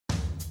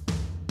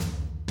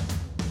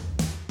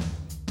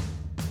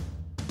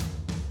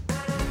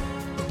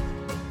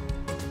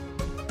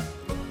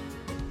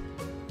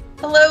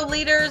Hello,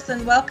 leaders,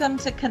 and welcome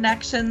to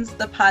Connections,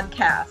 the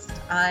podcast.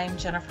 I'm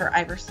Jennifer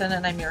Iverson,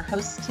 and I'm your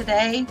host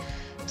today.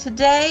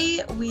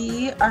 Today,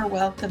 we are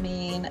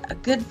welcoming a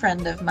good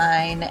friend of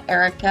mine,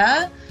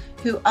 Erica,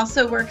 who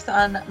also works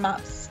on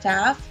MOPS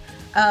staff.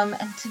 And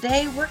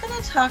today, we're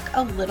going to talk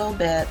a little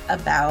bit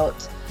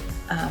about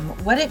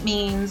what it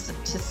means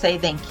to say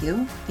thank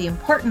you, the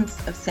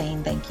importance of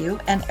saying thank you.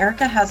 And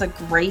Erica has a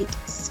great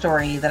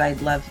story that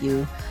I'd love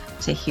you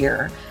to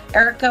hear.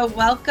 Erica,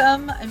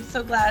 welcome. I'm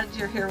so glad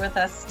you're here with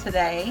us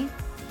today.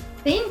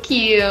 Thank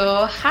you.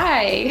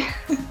 Hi.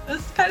 This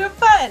is kind of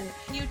fun.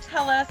 Can you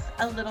tell us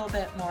a little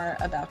bit more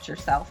about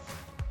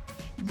yourself?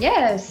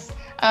 Yes.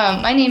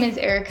 My name is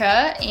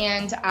Erica,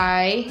 and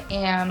I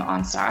am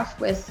on staff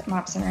with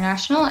MOPS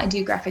International. I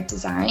do graphic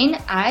design.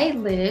 I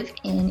live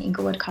in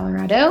Englewood,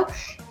 Colorado,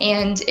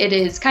 and it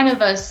is kind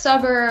of a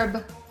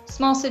suburb,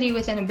 small city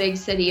within a big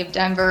city of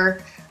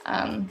Denver.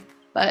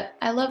 But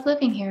I love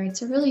living here.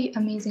 It's a really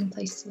amazing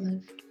place to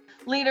live.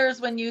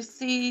 Leaders, when you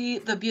see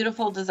the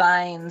beautiful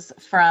designs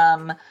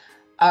from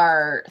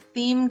our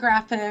theme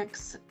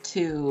graphics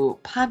to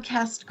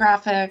podcast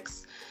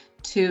graphics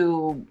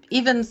to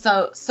even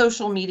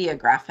social media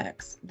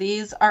graphics,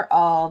 these are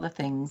all the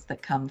things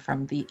that come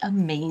from the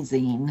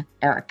amazing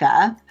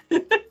Erica,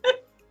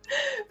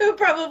 who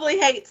probably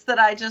hates that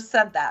I just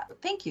said that.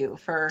 Thank you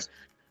for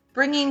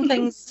bringing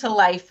things to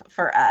life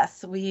for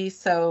us. We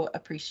so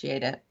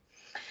appreciate it.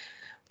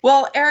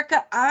 Well,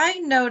 Erica, I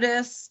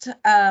noticed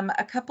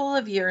a couple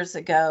of years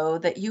ago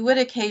that you would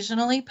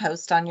occasionally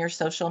post on your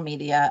social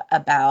media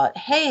about,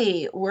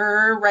 hey,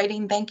 we're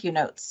writing thank you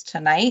notes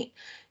tonight.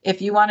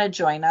 If you want to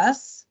join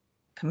us,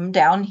 come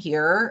down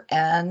here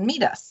and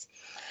meet us.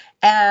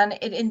 And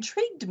it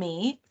intrigued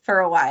me for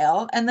a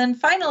while. And then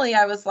finally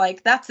I was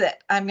like, that's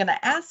it. I'm going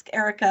to ask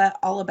Erica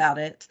all about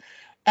it.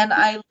 And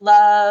I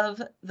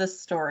love the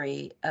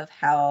story of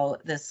how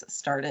this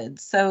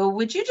started. So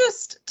would you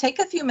just take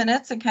a few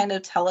minutes and kind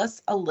of tell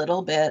us a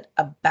little bit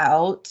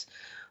about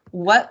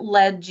what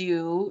led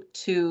you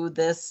to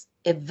this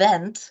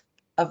event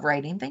of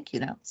writing thank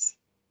you notes?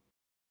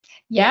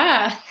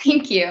 Yeah,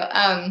 thank you.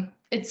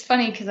 It's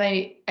funny because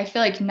I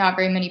feel like not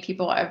very many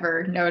people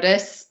ever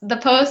notice the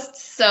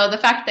posts. So the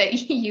fact that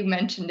you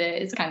mentioned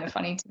it is kind of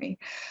funny to me.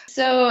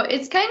 So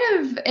it's kind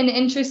of an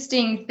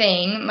interesting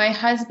thing. My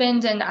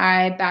husband and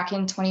I, back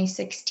in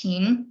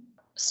 2016,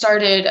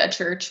 started a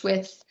church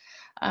with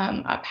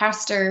a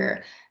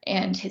pastor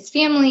and his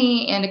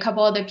family and a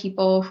couple other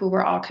people who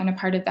were all kind of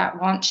part of that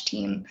launch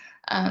team.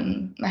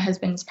 My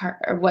husband's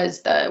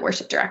was the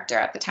worship director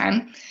at the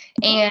time.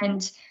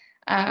 And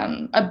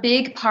a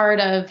big part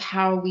of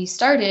how we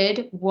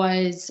started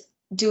was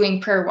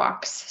doing prayer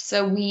walks.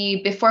 So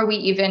before we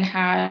even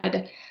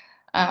had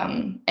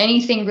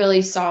anything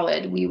really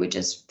solid, we would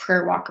just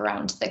prayer walk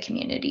around the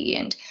community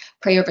and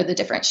pray over the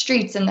different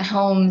streets and the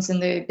homes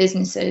and the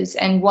businesses.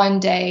 And one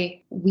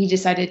day we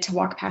decided to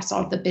walk past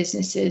all of the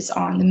businesses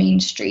on the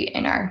main street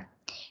in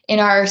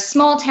our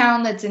small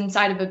town that's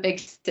inside of a big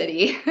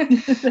city.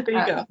 There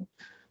you go.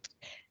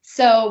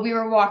 So we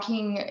were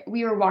walking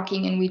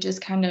and we just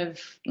kind of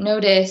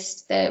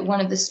noticed that one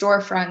of the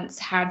storefronts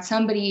had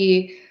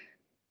somebody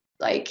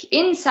like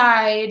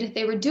inside.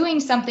 They were doing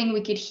something, we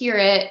could hear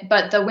it,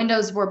 but the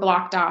windows were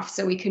blocked off,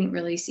 so we couldn't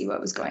really see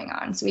what was going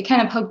on. So we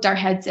kind of poked our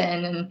heads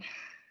in and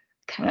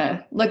kind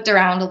of looked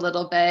around a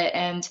little bit,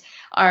 and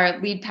our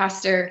lead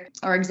pastor,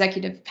 our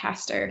executive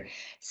pastor,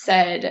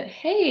 said,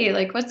 hey,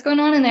 like, what's going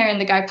on in there? And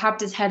the guy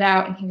popped his head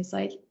out and he was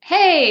like,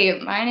 hey,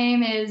 my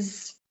name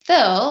is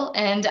Phil,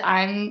 and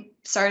I'm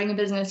starting a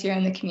business here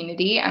in the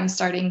community. I'm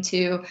starting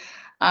to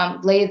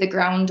lay the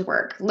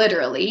groundwork.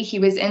 Literally, he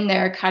was in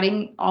there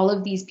cutting all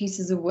of these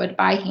pieces of wood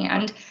by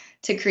hand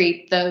to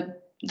create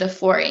the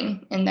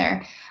flooring in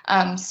there.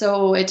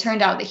 So it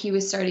turned out that he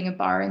was starting a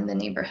bar in the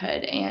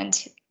neighborhood, and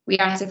we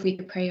asked if we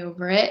could pray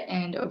over it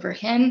and over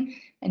him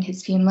and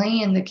his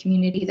family and the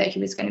community that he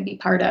was going to be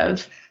part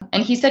of.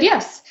 And he said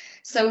yes.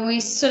 So we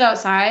stood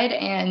outside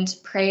and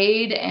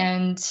prayed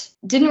and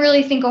didn't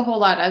really think a whole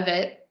lot of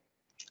it.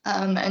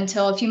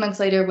 Until a few months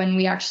later, when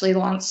we actually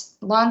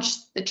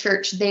launched the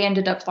church. They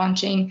ended up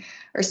launching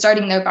or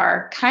starting their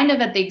bar kind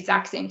of at the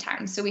exact same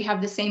time. So we have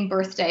the same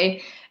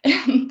birthday,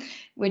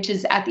 which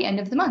is at the end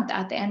of the month,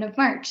 at the end of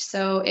March.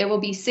 So it will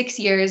be 6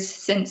 years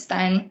since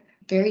then,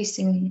 very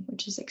soon,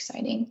 which is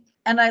exciting.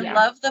 And I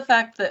love the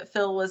fact that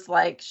Phil was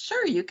like,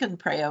 sure, you can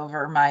pray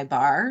over my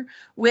bar,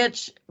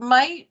 which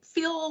might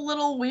feel a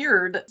little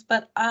weird,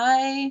 but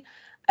I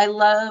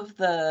love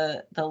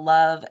the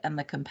love and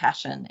the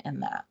compassion in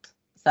that.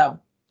 So,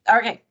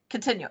 okay,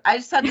 continue. I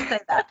just had to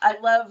say that. I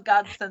love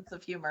God's sense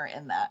of humor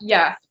in that.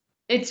 Yeah,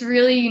 it's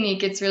really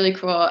unique. It's really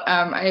cool.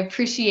 I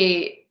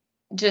appreciate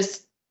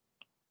just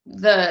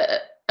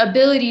the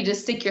ability to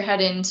stick your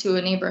head into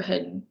a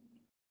neighborhood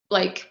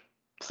like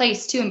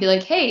place too and be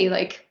like, hey,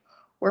 like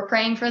we're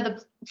praying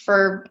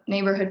for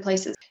neighborhood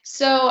places.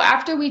 So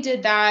after we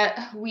did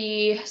that,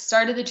 we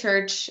started the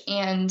church,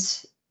 and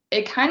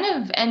it kind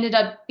of ended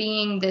up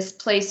being this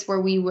place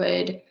where we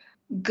would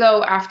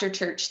go after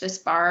church, this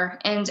bar.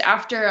 And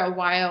after a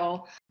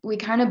while, we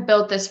kind of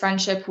built this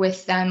friendship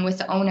with them, with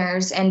the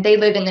owners, and they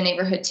live in the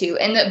neighborhood too.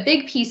 And the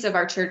big piece of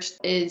our church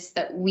is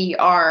that we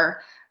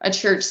are a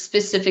church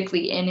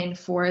specifically in and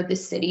for the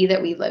city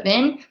that we live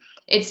in.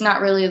 It's not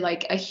really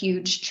like a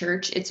huge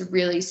church. It's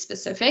really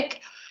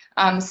specific.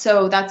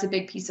 So that's a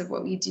big piece of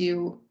what we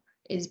do,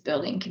 is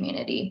building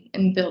community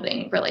and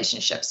building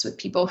relationships with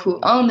people who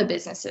own the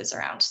businesses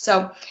around.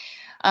 So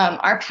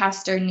our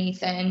pastor,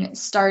 Nathan,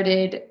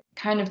 started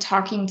kind of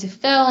talking to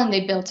Phil, and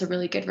they built a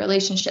really good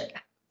relationship.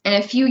 And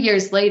a few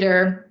years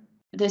later,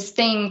 this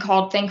thing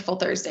called Thankful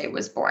Thursday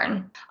was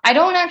born.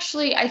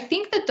 I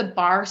think that the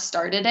bar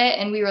started it,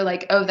 and we were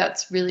like, oh,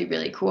 that's really,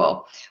 really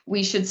cool.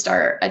 We should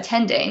start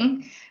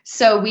attending.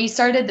 So we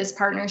started this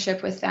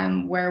partnership with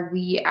them where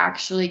we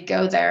actually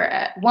go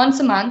there once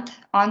a month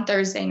on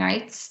Thursday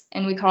nights,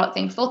 and we call it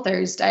Thankful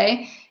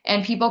Thursday.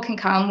 And people can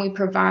come. We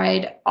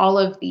provide all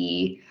of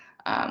the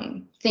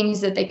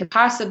things that they could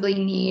possibly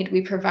need.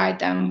 We provide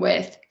them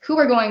with who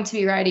we're going to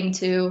be writing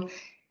to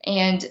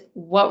and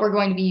what we're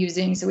going to be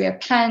using. So we have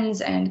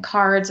pens and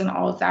cards and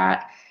all of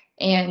that.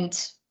 And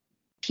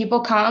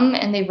people come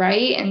and they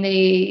write, and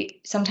they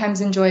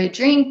sometimes enjoy a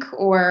drink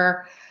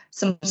or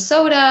some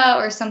soda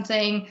or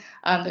something.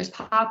 There's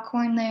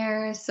popcorn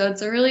there. So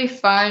it's a really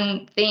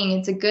fun thing.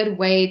 It's a good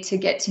way to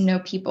get to know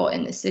people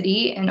in the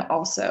city and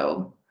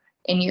also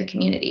in your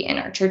community, in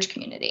our church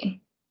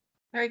community.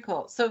 Very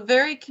cool. So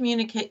very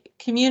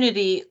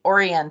community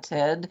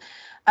oriented.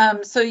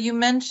 So you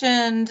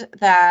mentioned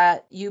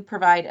that you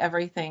provide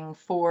everything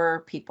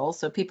for people.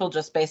 So people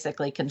just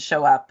basically can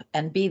show up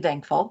and be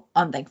thankful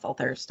on Thankful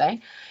Thursday.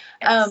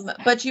 Yes.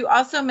 But you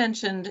also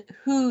mentioned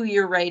who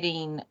you're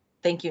writing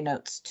thank you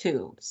notes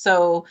to.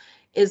 So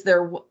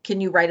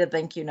can you write a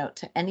thank you note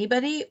to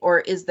anybody,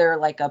 or is there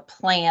like a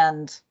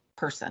planned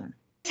person?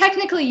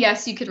 Technically,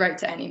 yes, you could write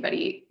to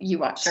anybody you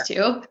want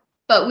to,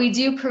 but we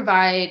do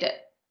provide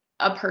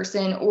a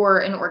person or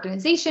an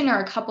organization or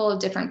a couple of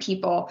different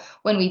people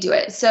when we do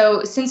it.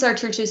 So since our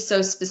church is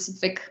so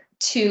specific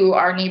to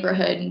our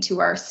neighborhood and to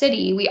our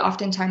city, we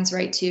oftentimes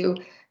write to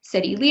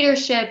city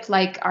leadership,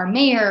 like our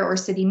mayor or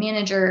city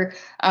manager,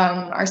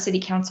 our city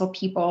council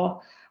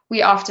people.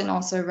 We often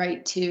also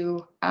write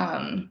to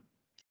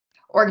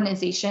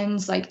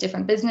organizations like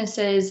different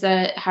businesses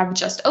that have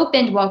just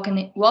opened,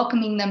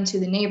 welcoming them to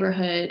the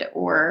neighborhood,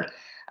 or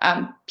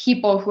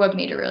people who have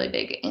made a really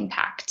big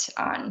impact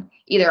on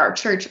either our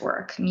church or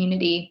our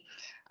community.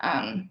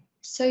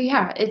 So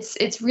yeah,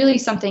 it's really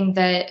something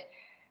that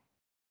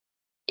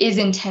is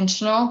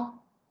intentional.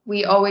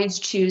 We always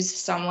choose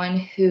someone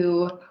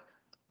who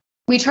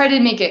we try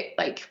to make it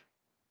like,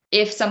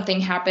 if something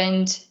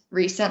happened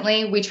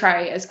recently, we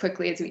try as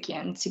quickly as we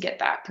can to get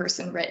that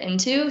person written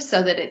to,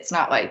 so that it's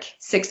not like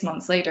 6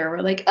 months later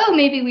we're like, oh,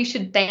 maybe we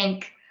should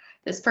thank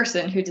this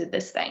person who did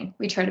this thing.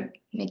 We try to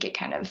make it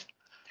kind of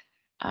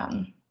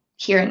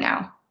here and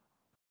now.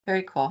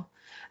 Very cool.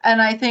 And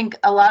I think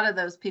a lot of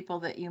those people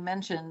that you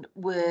mentioned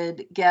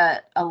would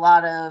get a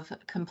lot of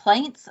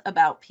complaints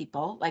about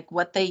people. Like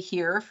what they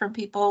hear from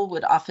people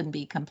would often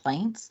be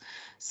complaints.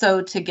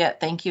 So to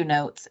get thank you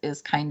notes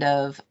is kind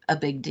of a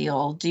big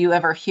deal. Do you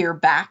ever hear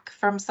back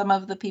from some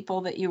of the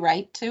people that you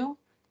write to?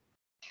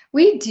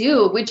 We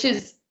do,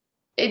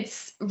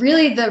 it's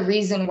really the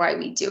reason why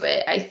we do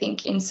it, I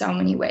think, in so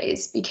many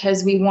ways,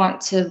 because we want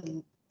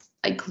to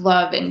like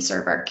love and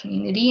serve our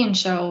community and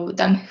show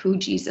them who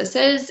Jesus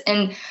is.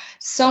 And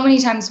so many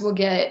times we'll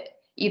get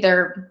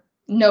either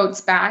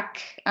notes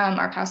back.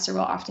 Our pastor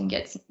will often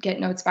get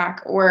notes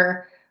back,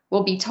 or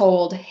we'll be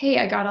told, hey,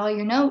 I got all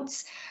your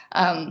notes.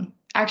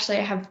 Actually,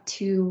 I have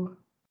two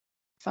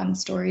fun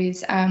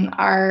stories.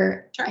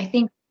 I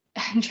think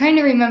I'm trying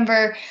to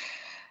remember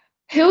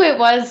who it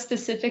was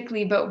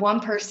specifically, but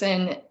one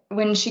person,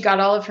 when she got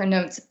all of her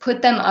notes,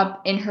 put them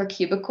up in her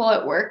cubicle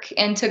at work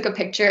and took a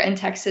picture and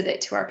texted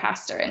it to our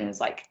pastor and was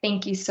like,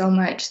 thank you so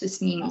much.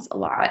 This means a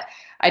lot.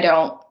 I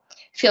don't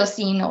feel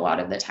seen a lot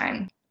of the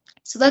time.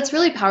 So that's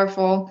really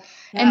powerful.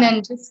 Yeah. And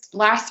then just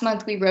last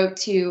month, we wrote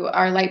to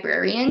our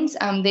librarians.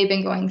 They've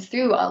been going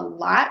through a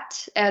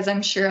lot, as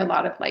I'm sure a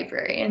lot of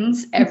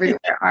librarians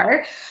everywhere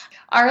are.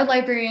 Our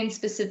librarians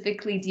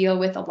specifically deal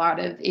with a lot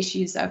of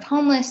issues of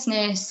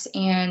homelessness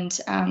and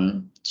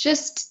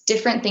just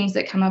different things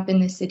that come up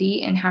in the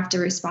city and have to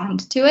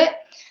respond to it.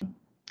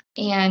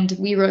 And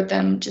we wrote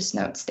them just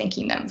notes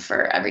thanking them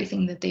for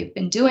everything that they've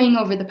been doing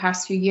over the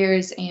past few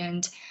years.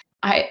 And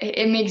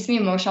it makes me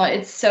emotional.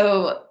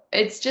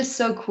 It's just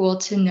so cool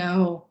to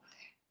know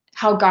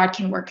how God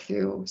can work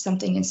through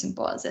something as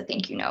simple as a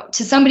thank you note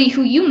to somebody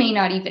who you may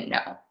not even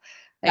know.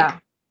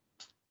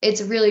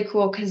 It's really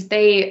cool because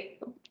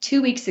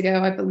 2 weeks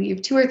ago, I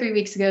believe, 2 or 3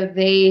 weeks ago,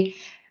 they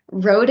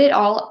wrote it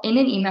all in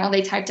an email.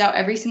 They typed out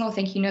every single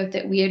thank you note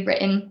that we had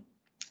written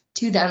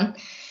to them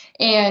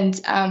and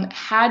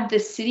had the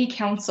city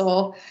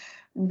council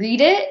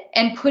read it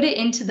and put it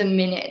into the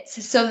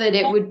minutes so that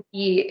it would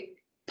be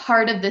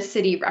part of the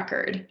city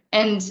record.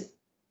 And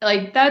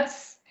like,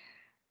 that's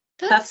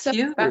so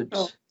huge.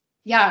 special.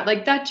 Yeah,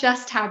 like that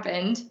just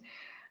happened.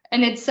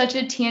 And it's such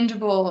a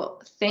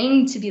tangible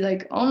thing to be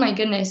like, oh my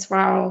goodness,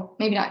 wow.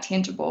 Maybe not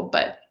tangible,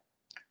 but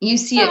you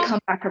see it come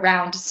back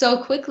around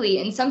so quickly.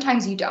 And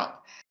sometimes you don't,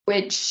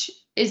 which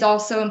is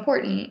also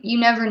important. You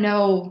never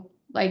know,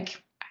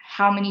 like,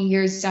 how many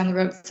years down the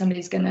road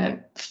somebody's going to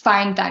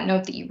find that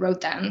note that you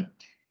wrote them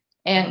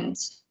and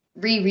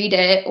reread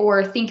it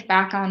or think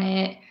back on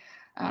it.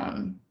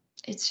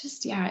 It's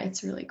just, yeah,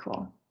 it's really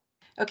cool.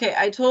 Okay,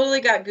 I totally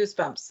got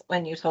goosebumps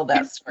when you told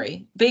that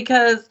story,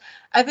 because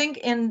I think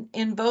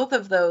in both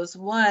of those,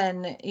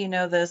 one,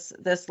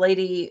 this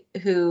lady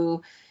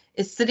who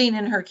is sitting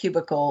in her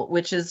cubicle,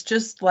 which is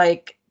just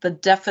like the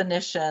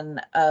definition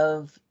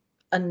of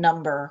a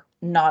number,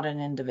 not an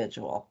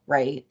individual,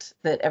 right?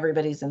 That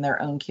everybody's in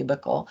their own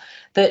cubicle,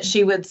 that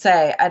she would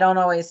say, I don't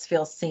always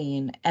feel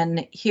seen.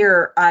 And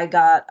here I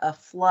got a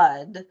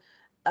flood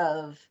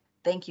of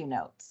thank you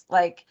notes.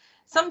 Like,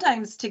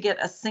 sometimes to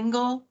get a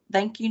single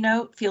thank you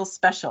note feels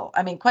special.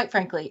 I mean, quite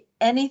frankly,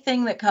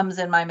 anything that comes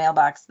in my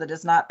mailbox that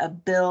is not a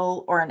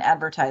bill or an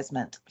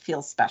advertisement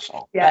feels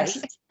special,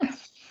 yes. Right?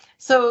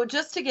 So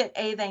just to get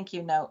a thank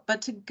you note,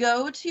 but to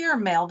go to your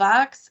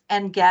mailbox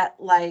and get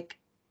like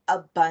a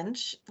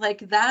bunch,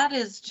 like that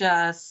is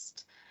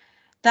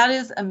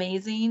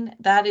amazing.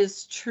 That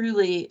is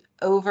truly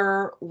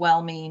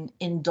overwhelming,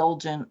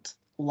 indulgent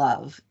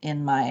love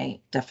in my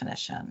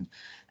definition.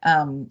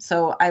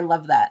 So I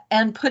love that.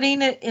 And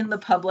putting it in the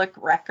public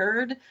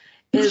record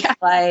is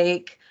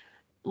like,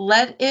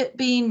 let it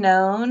be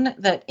known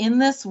that in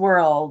this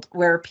world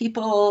where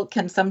people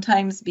can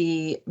sometimes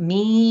be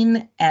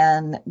mean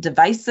and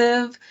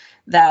divisive,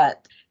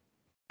 that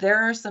there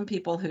are some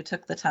people who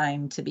took the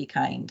time to be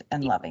kind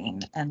and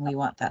loving, and we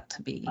want that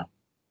to be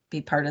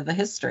part of the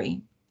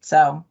history.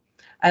 So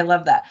I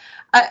love that.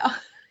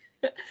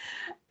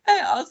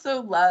 I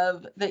also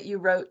love that you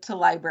wrote to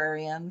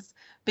librarians,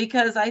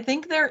 because I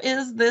think there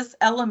is this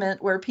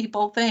element where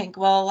people think,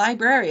 well, a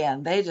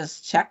librarian, they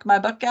just check my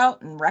book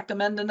out and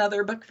recommend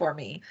another book for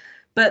me.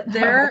 But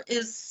there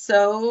is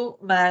so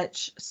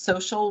much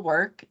social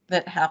work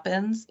that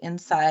happens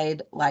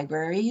inside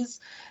libraries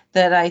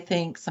that I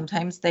think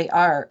sometimes they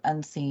are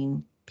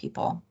unseen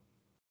people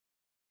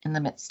in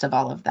the midst of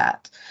all of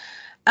that.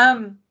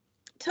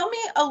 Tell me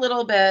a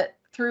little bit,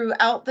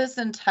 throughout this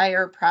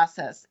entire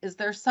process, is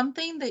there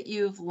something that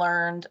you've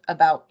learned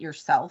about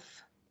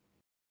yourself?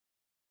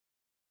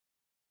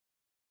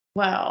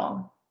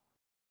 Well,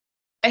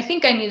 I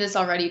think I knew this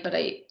already, but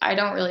I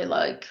don't really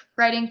like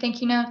writing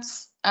thank you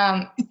notes.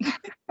 I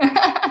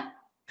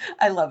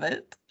love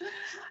it.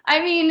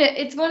 I mean,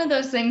 it's one of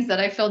those things that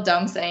I feel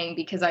dumb saying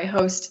because I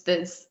host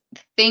this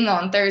thing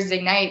on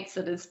Thursday nights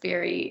that is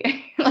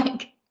very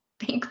like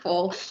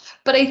thankful.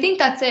 But I think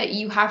that's it.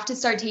 You have to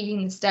start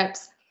taking the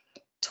steps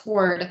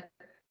toward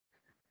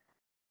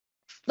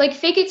like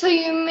fake it till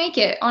you make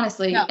it,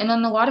 honestly. Yeah. And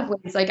in a lot of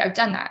ways, like I've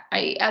done that.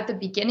 I at the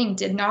beginning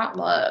did not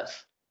love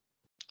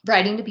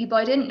writing to people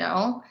I didn't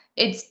know.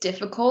 It's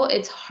difficult.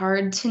 It's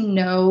hard to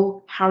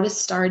know how to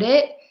start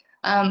it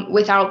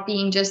without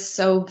being just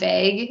so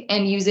vague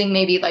and using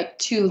maybe like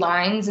 2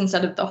 lines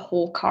instead of the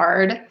whole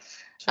card.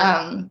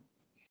 Sure.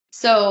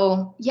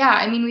 So yeah,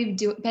 I mean, we've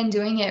been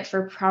doing it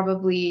for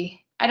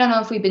probably, I don't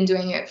know if we've been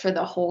doing it for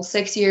the whole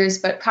 6 years,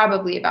 but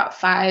probably about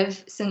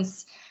 5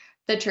 since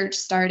the church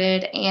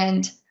started.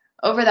 And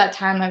over that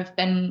time, I've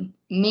been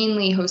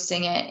mainly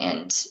hosting it.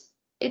 And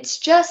it's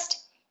just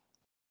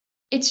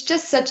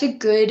such a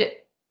good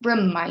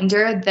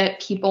reminder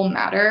that people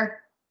matter.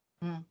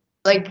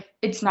 Like,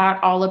 it's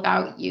not all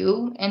about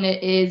you, and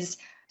it is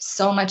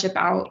so much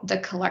about the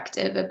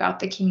collective,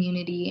 about the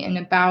community, and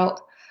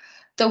about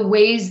the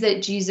ways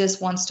that Jesus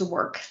wants to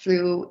work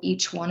through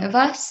each one of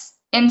us.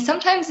 And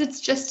sometimes it's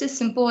just as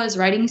simple as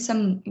writing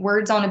some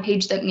words on a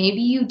page that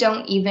maybe you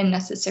don't even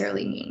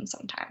necessarily mean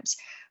sometimes,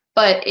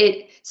 but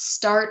it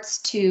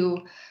starts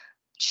to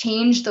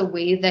change the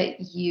way that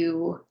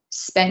you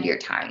spend your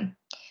time.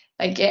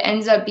 Like, it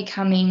ends up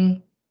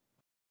becoming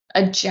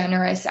a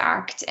generous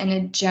act and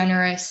a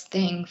generous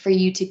thing for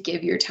you to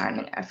give your time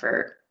and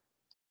effort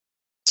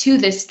to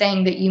this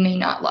thing that you may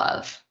not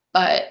love,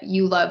 but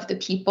you love the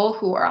people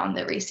who are on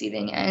the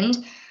receiving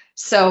end.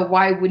 So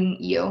why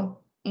wouldn't you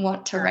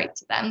want to write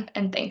to them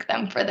and thank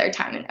them for their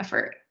time and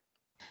effort,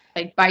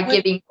 like by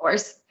giving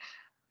yours?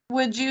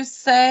 Would you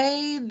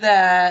say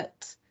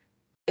that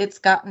it's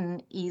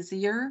gotten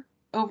easier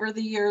over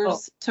the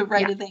years to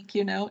write a thank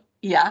you note?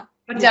 Yeah.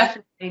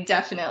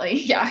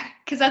 Definitely. Yeah.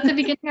 Because at the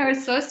beginning, I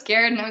was so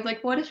scared and I was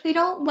like, what if they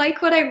don't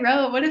like what I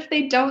wrote? What if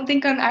they don't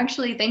think I'm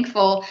actually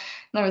thankful?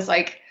 And I was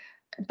like,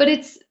 but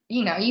it's,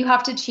 you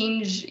have to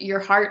change your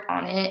heart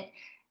on it.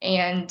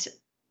 And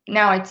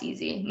now it's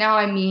easy. Now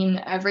I mean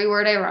every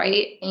word I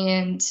write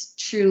and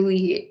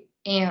truly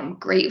am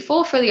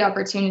grateful for the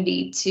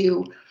opportunity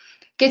to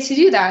get to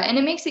do that. And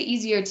it makes it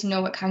easier to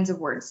know what kinds of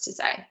words to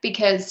say,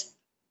 because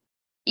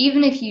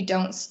even if you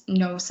don't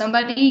know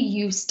somebody,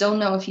 you still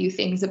know a few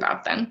things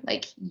about them.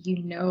 Like,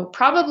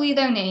 probably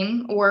their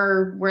name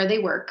or where they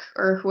work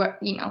or who,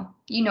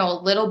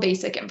 a little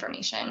basic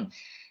information.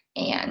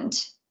 And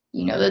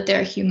You know that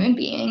they're a human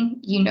being.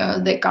 You know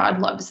that God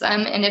loves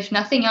them. And if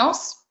nothing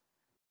else,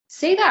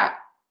 say that.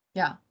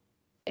 Yeah.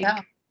 Like,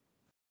 Yeah.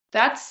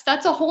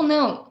 That's a whole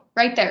note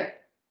right there.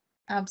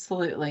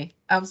 Absolutely.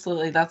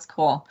 Absolutely. That's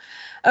cool.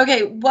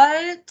 Okay.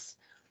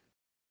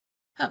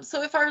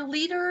 So if our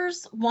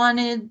leaders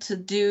wanted to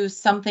do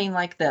something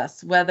like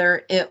this,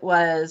 whether it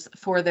was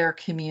for their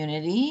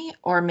community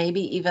or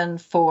maybe even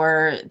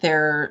for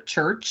their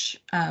church,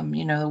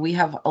 we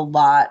have a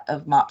lot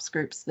of MOPS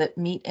groups that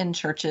meet in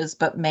churches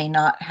but may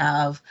not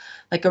have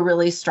like a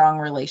really strong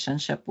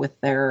relationship with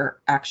their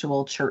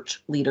actual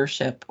church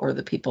leadership or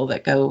the people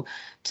that go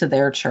to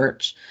their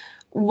church.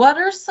 What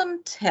are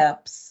some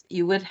tips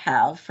you would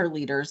have for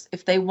leaders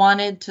if they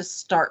wanted to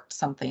start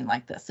something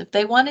like this? If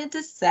they wanted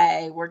to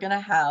say, we're going to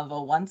have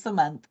a once a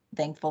month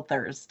Thankful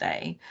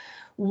Thursday,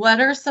 what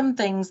are some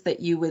things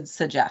that you would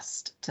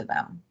suggest to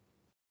them?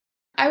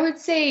 I would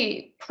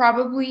say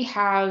probably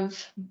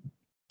have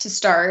to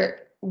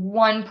start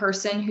one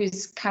person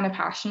who's kind of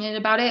passionate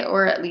about it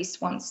or at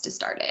least wants to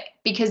start it.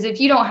 Because if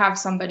you don't have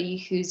somebody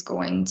who's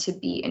going to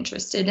be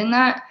interested in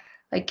that,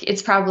 like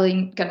it's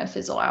probably going to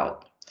fizzle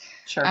out.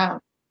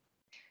 Sure.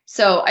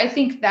 So I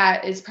think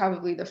that is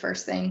probably the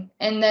first thing.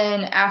 And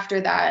then after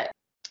that,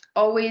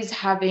 always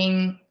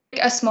having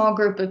a small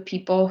group of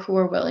people who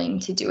are willing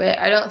to do it.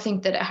 I don't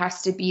think that it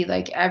has to be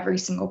like every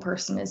single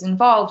person is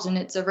involved and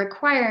it's a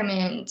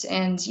requirement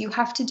and you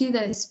have to do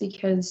this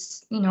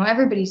because,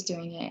 everybody's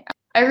doing it.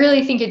 I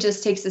really think it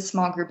just takes a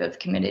small group of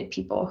committed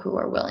people who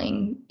are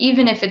willing,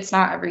 even if it's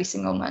not every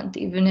single month,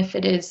 even if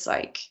it is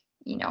like,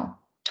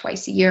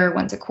 twice a year,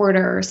 once a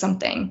quarter or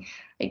something.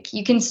 Like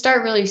you can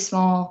start really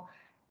small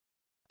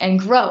and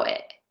grow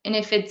it. And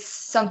if it's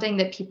something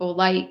that people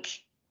like,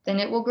 then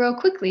it will grow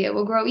quickly. It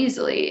will grow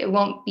easily. It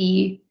won't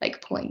be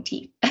like pulling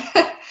teeth.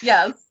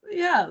 Yes.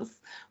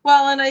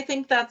 Well, and I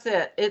think that's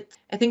it.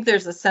 I think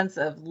there's a sense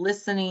of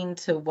listening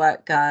to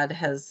what God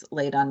has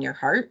laid on your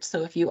heart.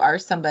 So if you are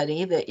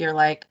somebody that you're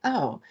like,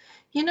 oh,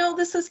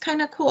 this is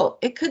kind of cool.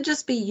 It could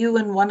just be you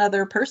and one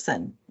other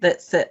person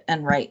that sit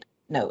and write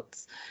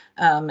notes.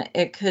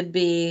 It could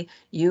be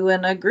you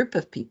and a group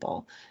of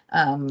people.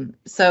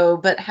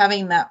 But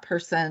having that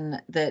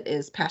person that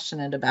is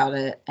passionate about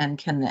it and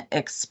can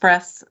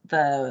express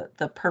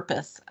the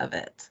purpose of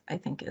it, I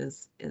think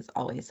is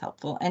always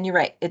helpful. And you're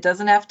right. It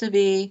doesn't have to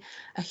be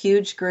a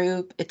huge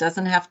group. It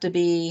doesn't have to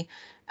be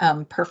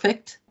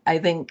perfect. I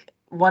think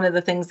one of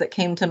the things that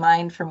came to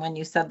mind from when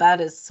you said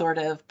that is sort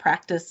of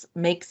practice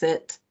makes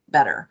it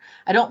better.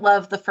 I don't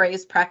love the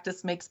phrase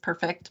practice makes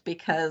perfect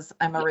because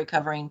I'm a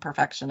recovering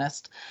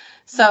perfectionist.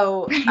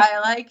 So I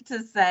like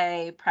to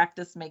say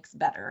practice makes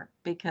better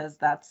because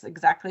that's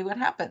exactly what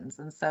happens.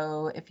 And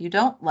so if you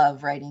don't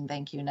love writing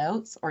thank you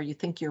notes or you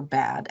think you're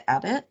bad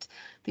at it,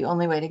 the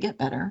only way to get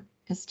better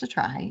is to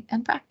try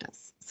and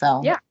practice.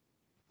 So yeah.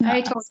 I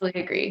totally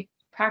agree.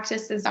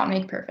 Practice does not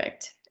make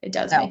perfect. It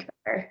does make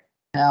better.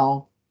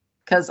 No,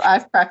 because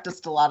I've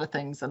practiced a lot of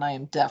things and I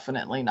am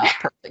definitely not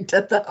perfect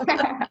at them.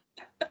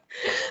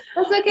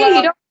 That's okay. Well,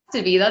 you don't have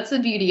to be. That's the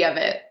beauty of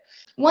it.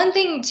 One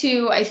thing,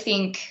 too, I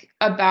think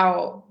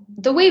about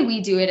the way we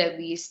do it, at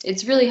least,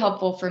 it's really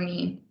helpful for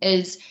me,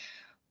 is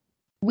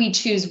we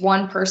choose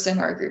one person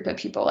or a group of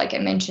people, like I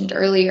mentioned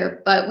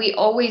earlier, but we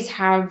always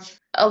have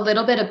a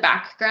little bit of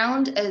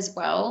background as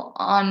well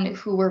on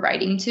who we're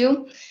writing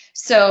to.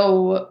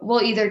 So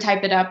we'll either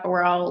type it up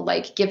or I'll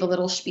like give a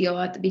little spiel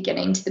at the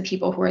beginning to the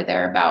people who are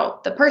there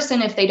about the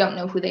person if they don't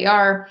know who they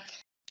are.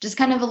 Just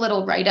kind of a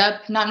little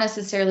write-up, not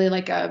necessarily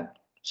like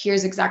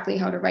here's exactly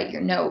how to write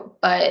your note,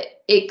 but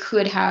it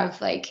could have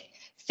like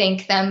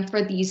thank them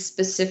for these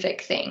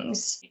specific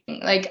things.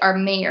 Like our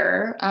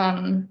mayor,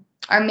 I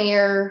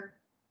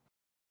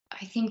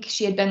think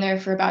she had been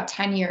there for about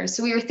 10 years.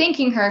 So we were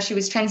thanking her. She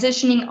was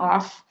transitioning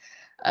off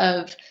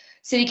of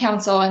city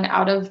council and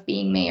out of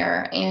being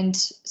mayor. And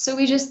so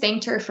we just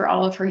thanked her for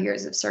all of her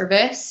years of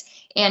service.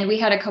 And we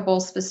had a couple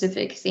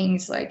specific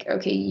things like,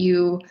 okay,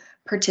 you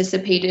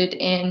participated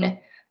in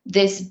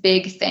this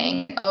big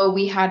thing. Oh,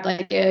 we had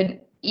like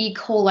an E.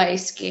 coli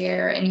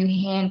scare and you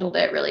handled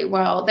it really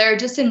well. There are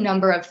just a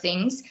number of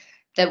things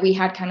that we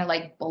had kind of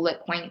like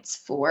bullet points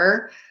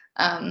for,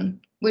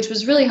 which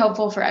was really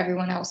helpful for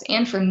everyone else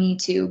and for me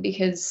too,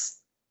 because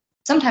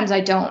sometimes I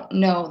don't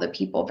know the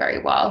people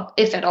very well,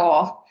 if at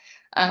all,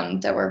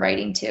 that we're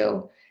writing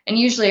to. And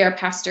usually our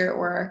pastor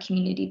or our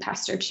community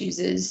pastor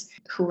chooses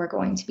who we're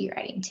going to be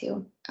writing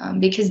to,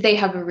 because they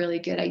have a really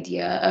good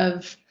idea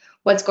of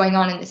what's going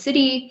on in the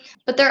city,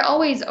 but they're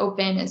always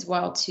open as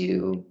well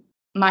to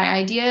my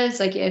ideas.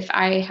 Like if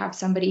I have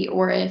somebody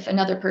or if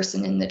another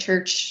person in the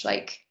church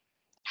like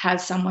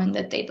has someone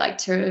that they'd like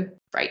to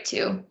write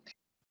to.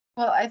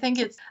 Well, I think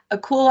it's a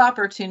cool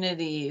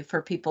opportunity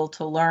for people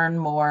to learn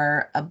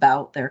more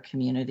about their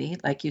community.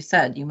 Like you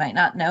said, you might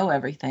not know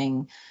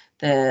everything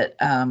that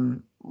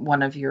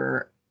one of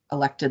your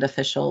elected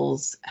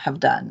officials have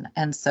done.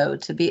 And so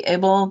to be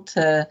able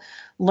to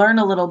learn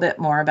a little bit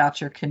more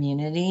about your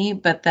community,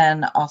 but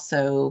then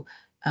also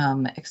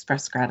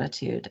express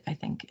gratitude, I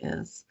think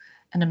is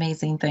an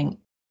amazing thing.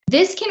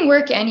 This can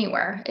work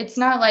anywhere. It's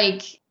not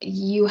like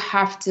you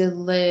have to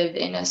live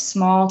in a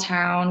small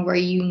town where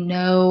you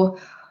know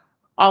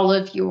all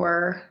of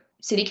your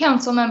city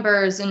council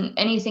members and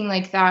anything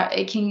like that.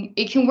 It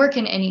can work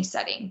in any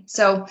setting.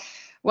 So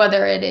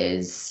whether it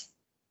is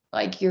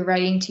like you're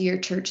writing to your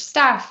church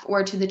staff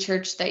or to the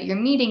church that you're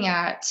meeting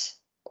at,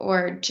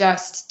 or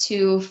just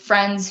to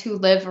friends who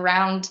live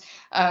around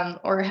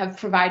or have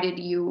provided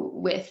you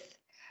with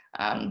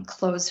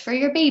clothes for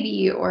your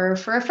baby or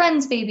for a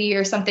friend's baby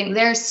or something.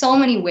 There's so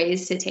many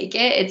ways to take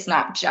it. It's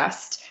not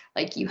just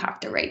like you have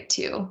to write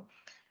to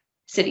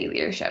city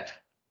leadership.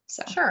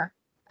 So Sure.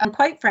 And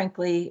quite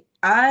frankly,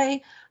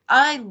 I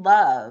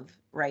love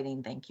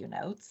writing thank you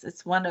notes.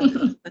 It's one of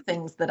the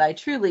things that I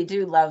truly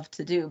do love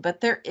to do,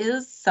 but there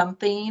is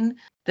something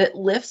that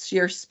lifts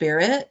your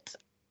spirit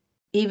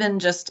even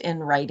just in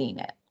writing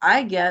it.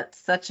 I get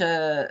such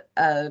a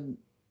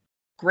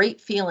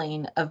great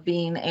feeling of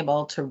being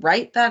able to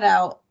write that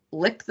out,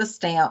 lick the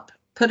stamp,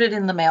 put it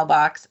in the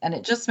mailbox, and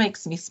it just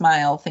makes me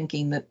smile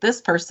thinking that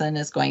this person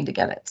is going to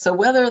get it. So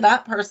whether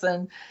that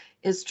person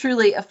is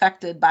truly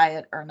affected by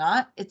it or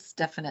not, it's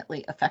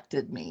definitely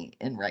affected me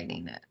in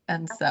writing it.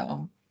 And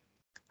so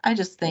I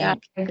just think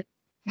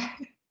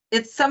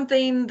it's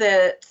something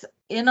that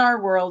in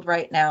our world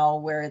right now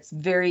where it's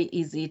very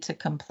easy to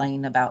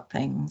complain about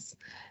things,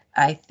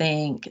 I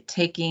think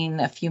taking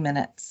a few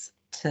minutes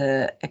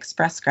to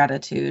express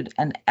gratitude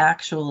and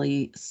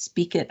actually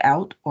speak it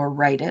out or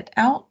write it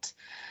out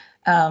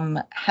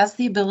has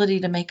the ability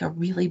to make a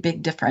really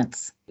big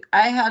difference.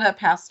 I had a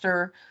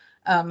pastor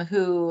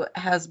who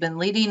has been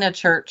leading a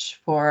church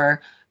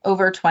for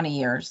over 20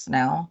 years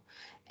now,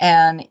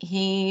 and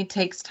he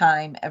takes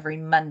time every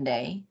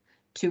Monday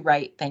to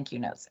write thank you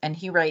notes, and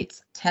he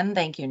writes 10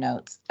 thank you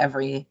notes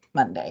every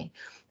Monday.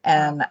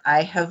 And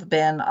I have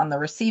been on the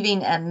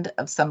receiving end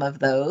of some of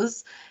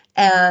those,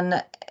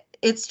 and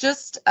it's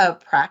just a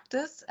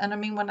practice. And I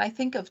mean, when I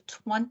think of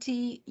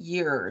 20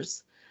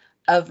 years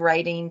of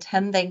writing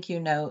 10 thank you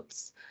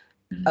notes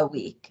a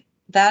week,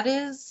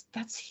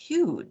 that's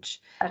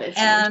huge. That is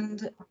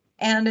and huge.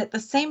 And at the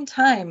same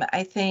time,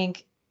 I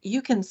think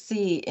you can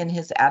see in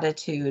his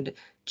attitude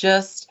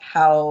just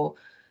how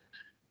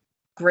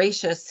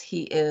gracious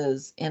he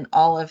is in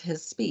all of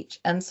his speech.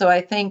 And so I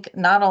think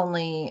not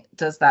only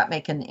does that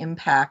make an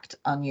impact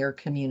on your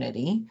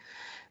community,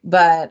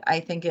 but I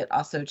think it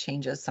also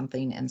changes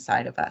something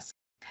inside of us.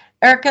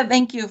 Erica,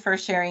 thank you for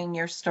sharing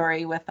your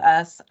story with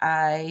us.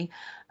 I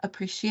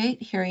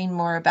appreciate hearing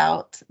more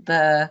about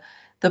the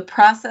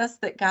process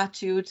that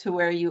got you to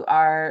where you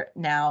are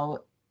now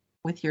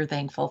with your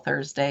Thankful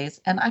Thursdays.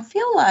 And I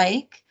feel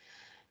like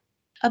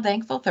a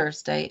Thankful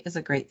Thursday is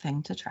a great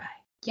thing to try.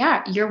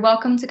 Yeah, you're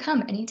welcome to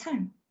come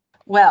anytime.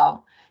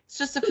 Well, it's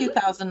just a few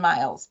thousand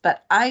miles,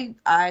 but I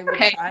would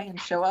try and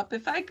show up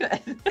if I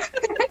could.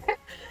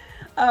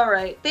 All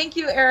right. Thank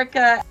you,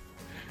 Erica.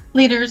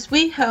 Leaders,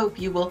 we hope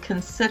you will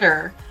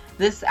consider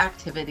this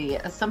activity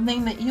as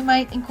something that you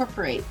might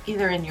incorporate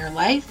either in your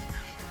life,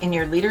 in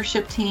your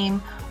leadership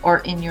team, or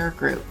in your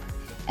group.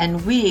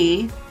 And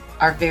we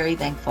are very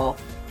thankful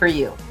for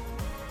you.